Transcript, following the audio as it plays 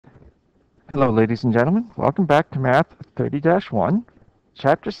Hello, ladies and gentlemen. Welcome back to Math 30-1,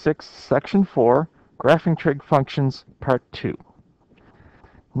 Chapter 6, Section 4, Graphing Trig Functions, Part 2.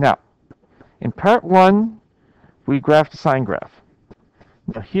 Now, in Part 1, we graphed a sine graph.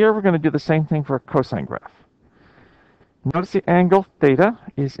 Now here we're going to do the same thing for a cosine graph. Notice the angle theta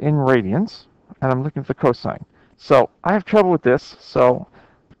is in radians, and I'm looking for the cosine. So I have trouble with this, so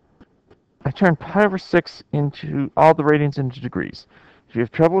I turn pi over 6 into all the radians into degrees. If you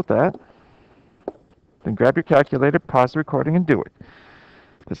have trouble with that, then grab your calculator, pause the recording, and do it.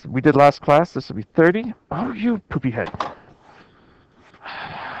 This we did last class. This will be 30. Oh, you poopy head.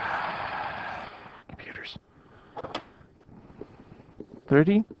 Computers.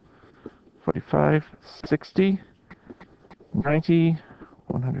 30, 45, 60, 90,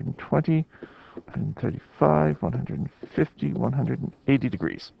 120, 135, 150, 180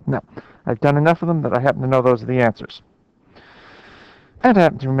 degrees. Now, I've done enough of them that I happen to know those are the answers. And I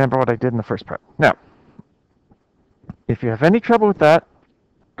happen to remember what I did in the first part. Now, if you have any trouble with that,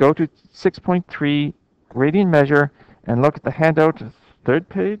 go to 6.3 radian measure and look at the handout, third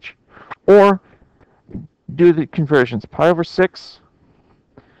page, or do the conversions. Pi over 6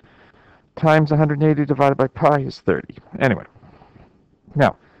 times 180 divided by pi is 30. Anyway,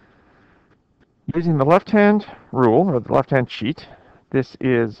 now, using the left-hand rule, or the left-hand sheet, this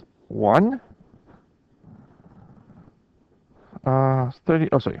is 1, 30,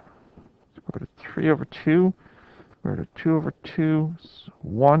 oh, sorry, go to 3 over 2, go to 2 over 2,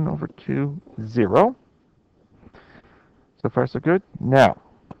 1 over 2, 0. So far, so good. Now,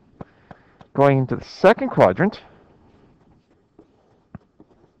 going into the second quadrant,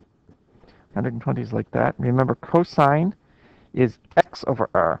 120 is like that. Remember, cosine is x over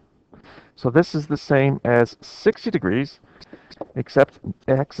r. So this is the same as 60 degrees, except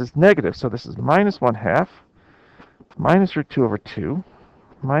x is negative. So this is minus 1/2, minus root 2 over 2,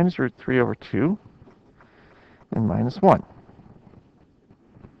 minus root 3 over 2, and minus 1.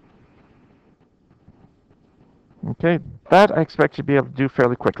 Okay, that I expect you to be able to do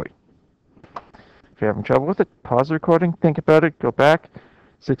fairly quickly. If you're having trouble with it, pause the recording, think about it, go back.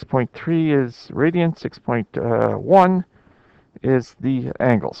 6.3 is radian, 6.1 is the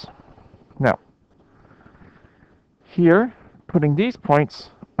angles. Now, here, putting these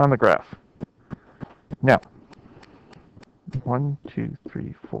points on the graph. Now, 1, 2,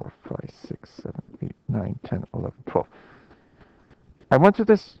 3, 4, 5, 6, 7, 8, 9, 10, 11, 12. I went through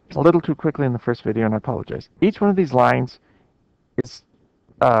this a little too quickly in the first video, and I apologize. Each one of these lines is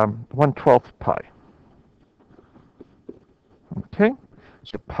 1/12 pi. Okay,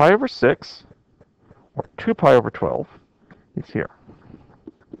 so pi over 6, or 2 pi over 12, is here.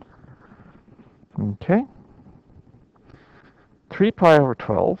 Okay, 3 pi over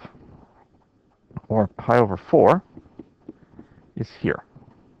 12, or pi over 4, is here.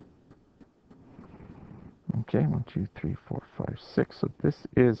 Okay, 1, 2, 3, 4, 5, 6. So this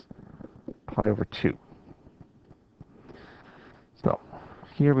is pi over 2. So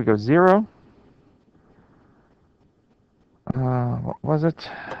here we go 0. What was it?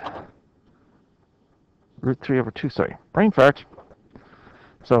 Root 3 over 2, sorry, brain fart.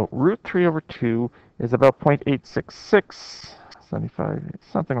 So root 3 over 2 is about 0.866, 75,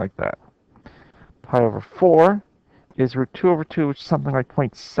 something like that. Pi over 4 is root 2 over 2, which is something like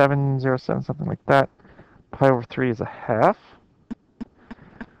 0.707, something like that. Pi over 3 is 1/2.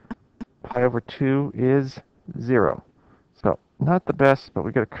 Pi over 2 is 0. So not the best, but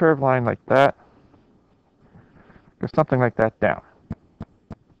we get a curved line like that. Or something like that down.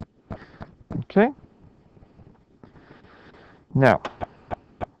 Okay? Now,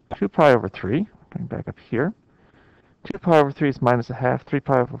 2 pi over 3, going back up here. 2 pi over 3 is minus 1/2. 3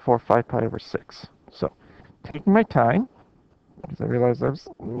 pi over 4, 5 pi over 6. So, taking my time, because I realized I was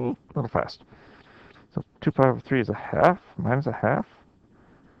a little fast. So 2 pi over 3 is 1/2, minus 1/2.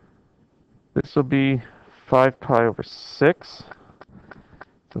 This will be 5 pi over 6.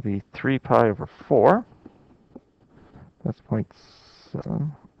 This will be 3 pi over 4. That's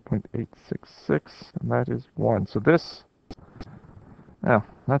 0.7, 0.866, and that is 1. So this, well,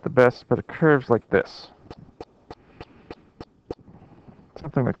 not the best, but it curves like this.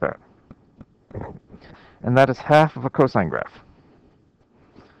 Something like that. And that is half of a cosine graph.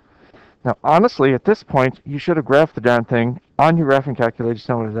 Now, honestly, at this point, you should have graphed the darn thing on your graphing calculator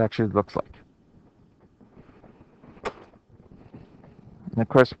to know what it actually looks like. And of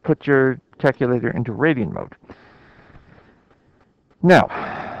course, put your calculator into radian mode.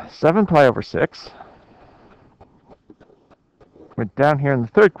 Now, 7 pi over 6 went down here in the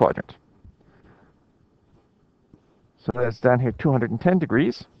third quadrant. So that's down here 210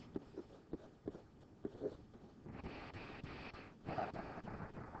 degrees.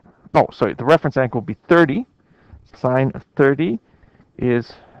 oh, sorry, the reference angle will be 30. Sine of 30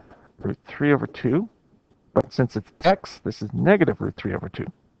 is root 3 over 2. But since it's x, this is negative root 3 over 2.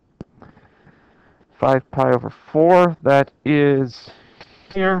 5 pi over 4, that is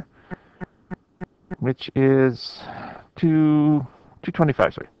here, which is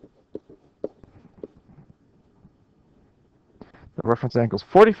 225, sorry. The reference angle is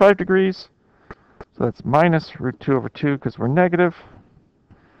 45 degrees, so that's minus root 2 over 2 because we're negative.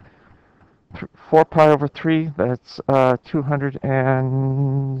 4 pi over 3, that's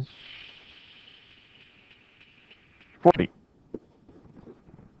 240.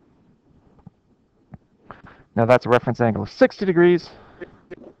 Now that's a reference angle of 60 degrees.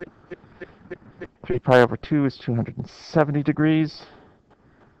 3 pi over 2 is 270 degrees.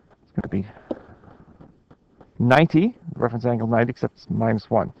 It's going to be 90, reference angle 90, except it's minus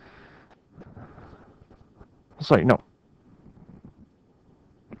 1. Sorry, no.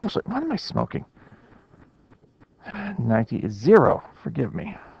 Sorry, what am I smoking? 90 is 0. Forgive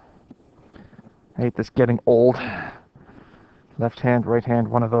me. I hate this getting old. Left hand, right hand,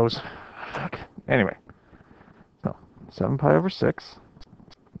 one of those. Okay. Anyway. So, 7 pi over 6.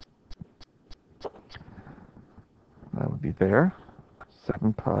 That would be there.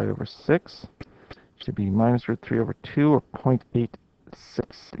 7 pi over 6 should be minus root 3 over 2, or 0.86.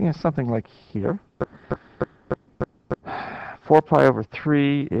 Yeah, something like here. 4 pi over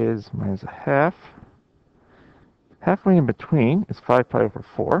 3 is minus a half. Halfway in between is 5 pi over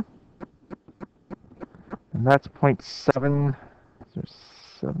 4. And that's 0.7,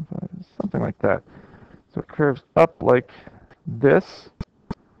 something like that. So it curves up like this.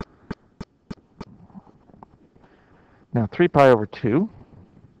 Now 3 pi over 2,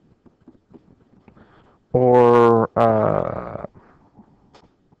 or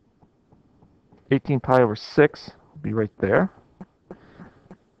 18 pi over 6 will be right there.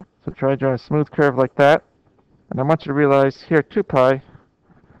 So try to draw a smooth curve like that. And I want you to realize here 2 pi,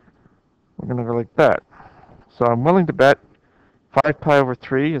 we're going to go like that. So I'm willing to bet 5 pi over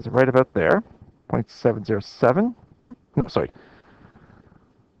 3 is right about there, 0.707. No, sorry.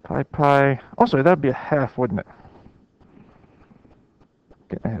 Pi, oh, sorry, that would be a half, wouldn't it?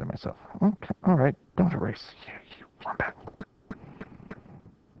 Getting ahead of myself. Okay, all right, don't erase. You wombat.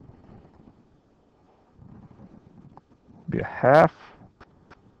 Be a half,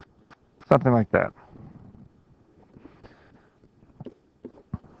 something like that.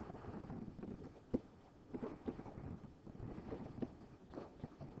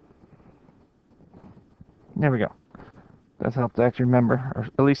 There we go. That helps to actually remember, or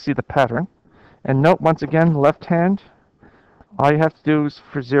at least see the pattern. And note, once again, left hand, all you have to do is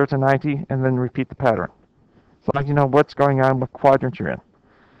for 0 to 90, and then repeat the pattern. As long as you know what's going on, what quadrant you're in.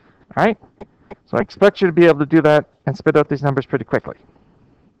 All right? So I expect you to be able to do that and spit out these numbers pretty quickly.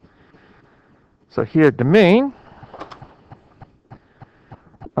 So here, domain,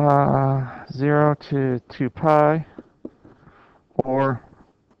 0 to 2 pi, or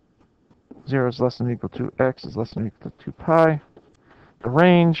 0 is less than or equal to x is less than or equal to 2 pi. The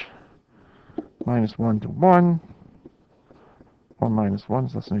range, minus 1 to 1. 1 minus 1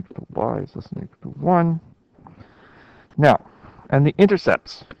 is less than or equal to y is less than or equal to 1. Now, and the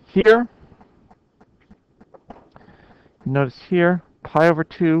intercepts. Here, you notice here, pi over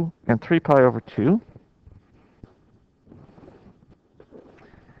 2 and 3 pi over 2.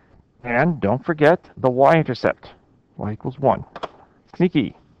 And don't forget the y-intercept. Y equals 1.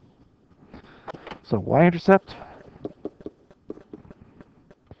 Sneaky. So y-intercept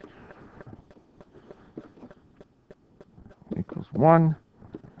equals 1.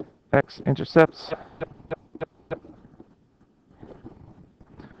 X-intercepts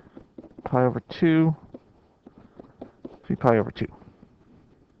pi over 2, 3 pi over 2.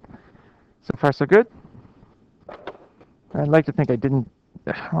 So far, so good? I'd like to think I didn't.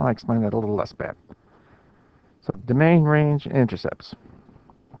 I'll explain that a little less bad. So domain, range, and intercepts.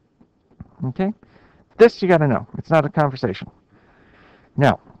 Okay? This you got to know. It's not a conversation.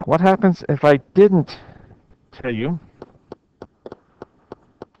 Now, what happens if I didn't tell you?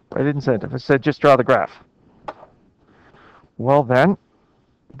 If I didn't say it. If I said just draw the graph. Well then,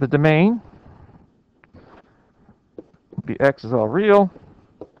 the domain would be x is all real.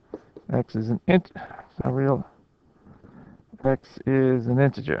 X is an int. It's all real. X is an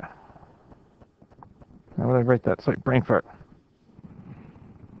integer. How would I write that? Sorry, brain fart.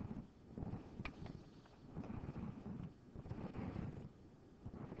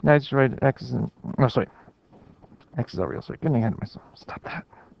 Now I just write x is an, no, sorry. X is all real, sorry, getting ahead of myself. Stop that.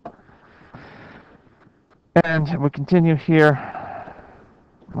 And we'll continue here.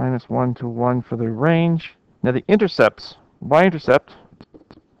 Minus 1 to 1 for the range. Now the intercepts, y-intercept,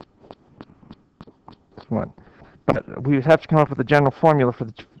 one. But we would have to come up with a general formula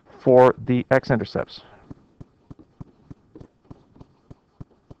for the x-intercepts.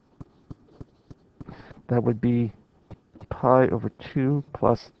 That would be pi over 2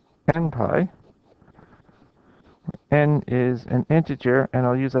 plus n pi. N is an integer, and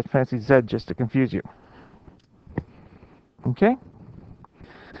I'll use that fancy z just to confuse you. Okay?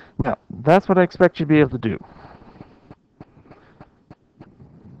 Now, that's what I expect you to be able to do.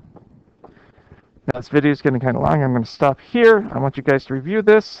 Now, this video is getting kind of long. I'm going to stop here. I want you guys to review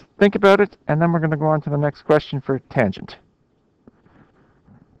this, think about it, and then we're going to go on to the next question for tangent.